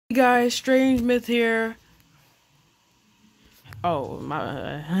Hey guys, Strange Myth here. Oh,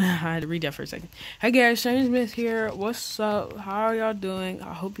 my, I had to read that for a second. Hey guys, Strange Myth here. What's up? How are y'all doing?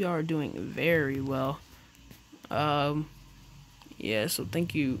 I hope y'all are doing very well. Yeah, so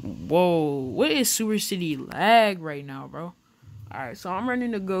thank you. Whoa, what is Sewer City lag right now, bro? Alright, so I'm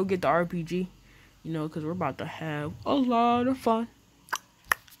running to go get the RPG, because we're about to have a lot of fun.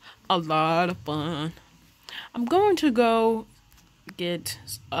 I'm going to go get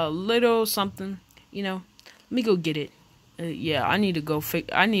a little something, let me go get it. Yeah, I need to go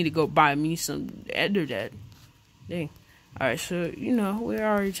buy me some internet. Dang. Alright, so, we're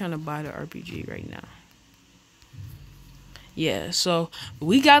already trying to buy the RPG right now. Yeah, so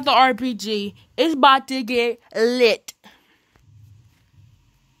we got the RPG. It's about to get lit.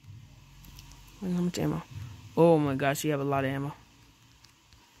 How much ammo? Oh my gosh, you have a lot of ammo.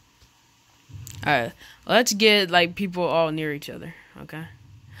 Alright, let's get, people all near each other, okay?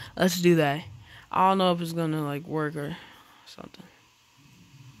 Let's do that. I don't know if it's gonna, work or something.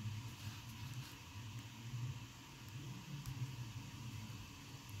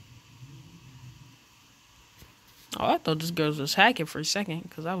 Oh, I thought this girl was hacking for a second,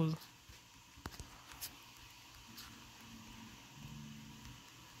 because I was...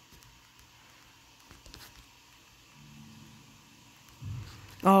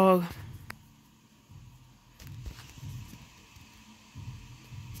 Oh...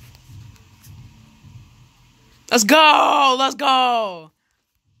 Let's go! Let's go!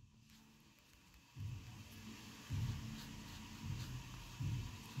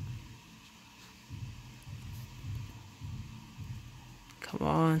 Come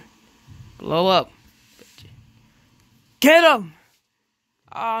on. Blow up. Get him!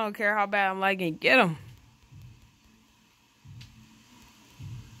 I don't care how bad I'm lagging. Get him!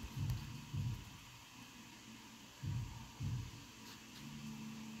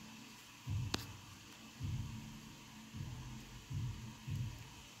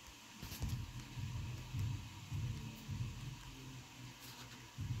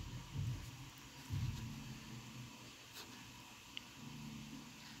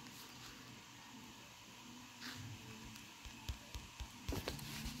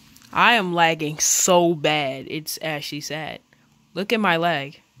 I am lagging so bad. It's actually sad. Look at my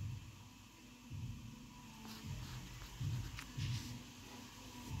lag.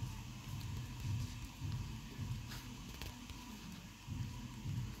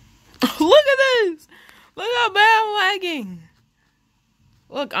 Look at this! Look how bad I'm lagging.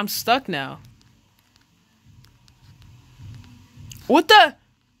 Look, I'm stuck now. What the heck?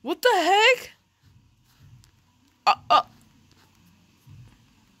 What the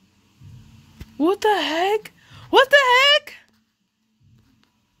heck? What the heck?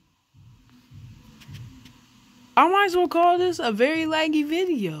 I might as well call this a very laggy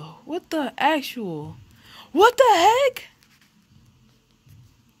video. What the actual? What the heck?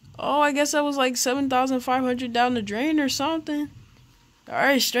 Oh, I guess that was 7,500 down the drain or something.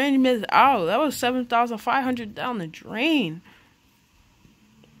 Alright, Strange Myth out. That was 7,500 down the drain.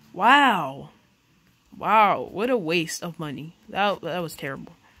 Wow. Wow, what a waste of money. That was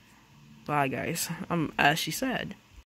terrible. Bye, guys. I'm actually sad.